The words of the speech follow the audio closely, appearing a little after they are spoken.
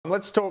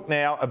Let's talk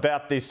now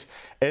about this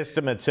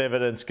estimates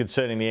evidence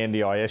concerning the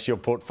NDIS, your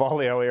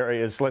portfolio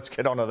areas. Let's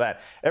get on to that.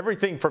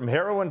 Everything from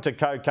heroin to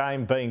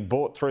cocaine being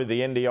bought through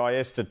the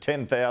NDIS to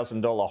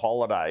 $10,000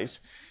 holidays.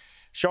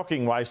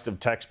 Shocking waste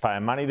of taxpayer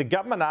money. The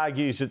government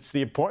argues it's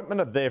the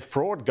appointment of their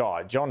fraud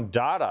guy, John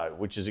Dardo,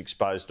 which has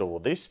exposed all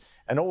of this.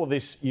 And all of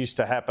this used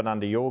to happen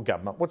under your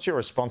government. What's your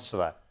response to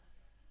that?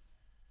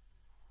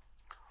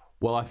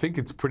 Well, I think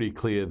it's pretty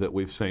clear that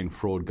we've seen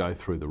fraud go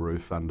through the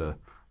roof under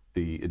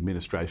the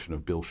administration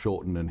of Bill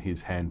Shorten and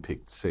his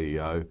handpicked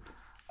CEO.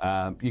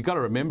 You've got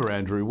to remember,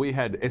 Andrew, we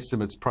had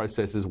estimates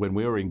processes when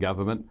we were in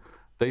government.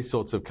 These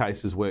sorts of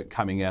cases weren't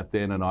coming out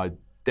then, and I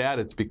doubt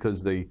it's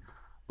because the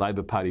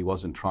Labor Party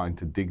wasn't trying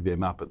to dig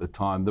them up at the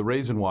time. The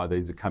reason why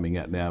these are coming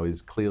out now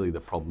is clearly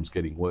the problem's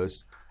getting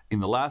worse. In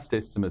the last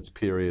estimates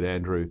period,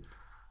 Andrew,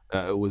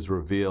 it was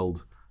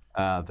revealed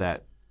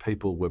that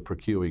people were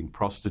procuring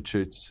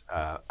prostitutes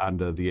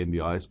under the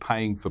NDIS,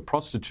 paying for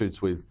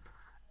prostitutes with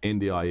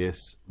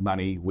NDIS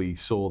money. We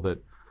saw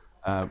that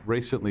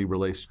recently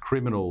released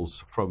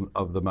criminals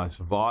of the most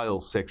vile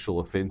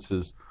sexual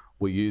offences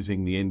were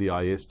using the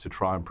NDIS to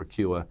try and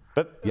procure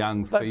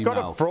young female they've got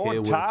a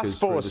fraud task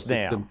force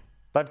now.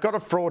 They've got a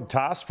fraud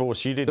task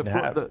force you didn't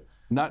have.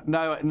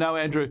 No,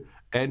 Andrew,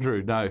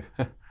 no.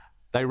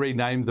 They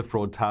renamed the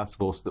fraud task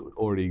force that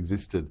already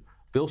existed.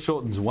 Bill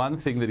Shorten's one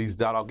thing that he's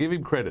done, I'll give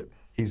him credit,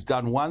 he's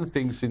done one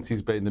thing since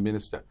he's been the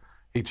minister.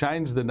 He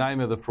changed the name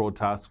of the fraud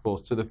task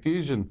force to the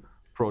Fusion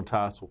Fraud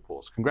Task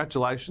Force.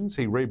 Congratulations,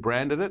 he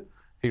rebranded it,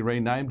 he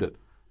renamed it.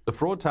 The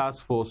fraud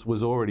task force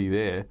was already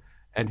there,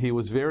 and he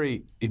was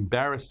very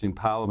embarrassed in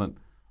Parliament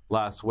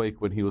last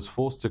week when he was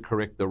forced to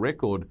correct the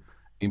record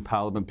in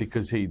Parliament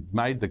because he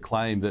made the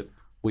claim that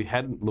we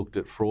hadn't looked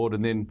at fraud,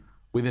 and then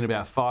within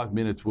about 5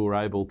 minutes we were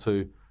able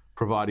to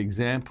provide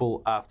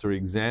example after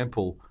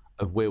example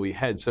of where we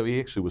had. So he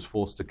actually was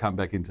forced to come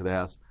back into the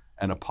House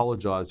and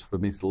apologise for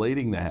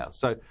misleading the House.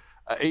 So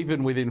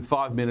even within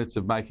 5 minutes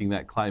of making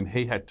that claim,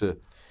 he had to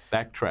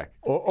backtrack.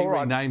 He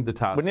renamed the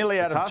task. We're nearly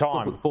out of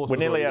time. We're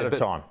nearly out of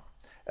time.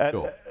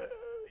 Sure.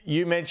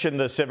 You mentioned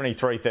the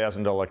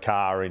 $73,000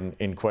 car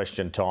in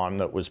question time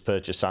that was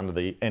purchased under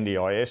the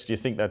NDIS. Do you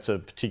think that's a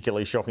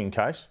particularly shocking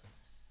case?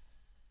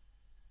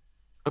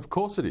 Of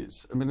course it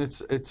is. I mean,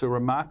 it's a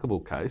remarkable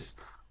case.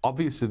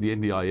 Obviously, the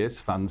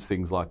NDIS funds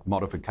things like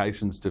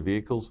modifications to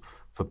vehicles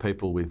for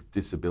people with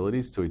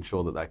disabilities to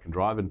ensure that they can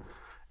drive, and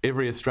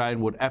every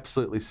Australian would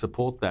absolutely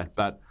support that.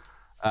 But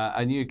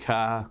a new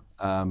car,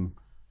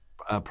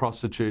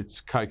 prostitutes,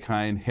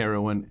 cocaine,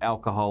 heroin,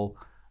 alcohol,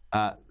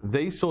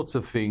 these sorts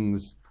of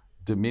things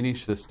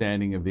diminish the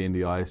standing of the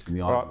NDIS in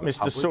the eyes of the public,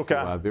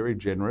 Sukkar, who are very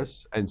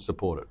generous and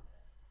supportive.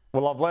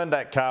 Well, I've learned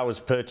that car was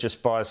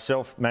purchased by a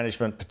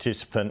self-management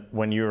participant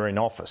when you were in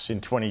office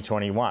in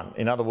 2021.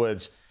 In other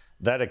words,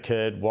 that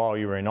occurred while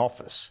you were in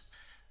office.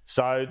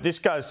 So this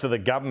goes to the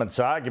government's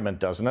argument,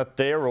 doesn't it?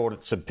 Their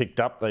audits have picked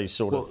up these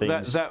sort of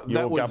things.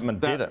 Your government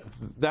didn't.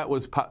 That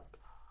was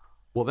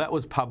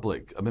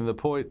public. I mean, the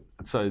point,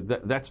 so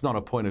that's not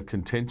a point of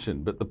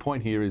contention, but the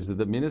point here is that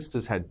the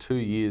ministers had 2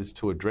 years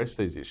to address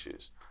these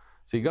issues.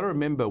 So you've got to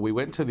remember, we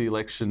went to the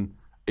election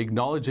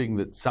acknowledging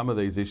that some of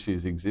these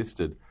issues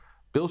existed.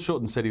 Bill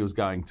Shorten said he was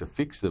going to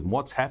fix them.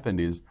 What's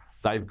happened is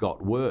they've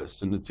got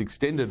worse, and it's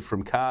extended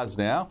from cars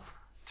now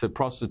to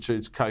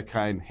prostitutes,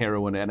 cocaine,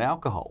 heroin and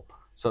alcohol.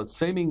 So it's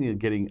seemingly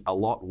getting a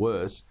lot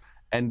worse.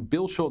 And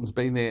Bill Shorten's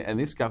been there and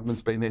this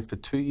government's been there for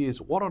 2 years.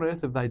 What on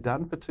earth have they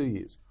done for 2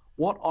 years?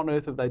 What on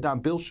earth have they done?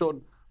 Bill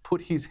Shorten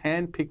put his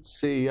hand-picked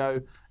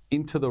CEO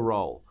into the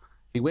role.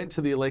 He went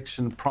to the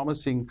election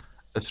promising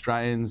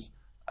Australians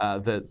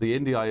that the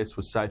NDIS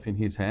was safe in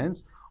his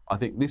hands. I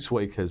think this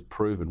week has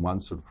proven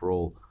once and for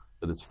all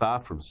that it's far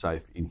from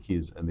safe in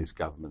his and this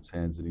government's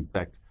hands. And in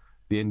fact,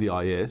 the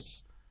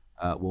NDIS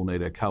will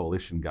need a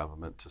coalition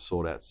government to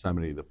sort out so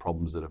many of the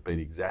problems that have been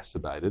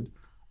exacerbated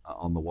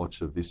on the watch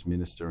of this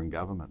minister and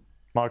government.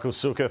 Michael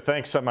Sukkar,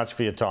 thanks so much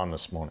for your time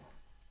this morning.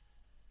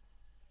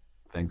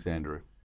 Thanks, Andrew.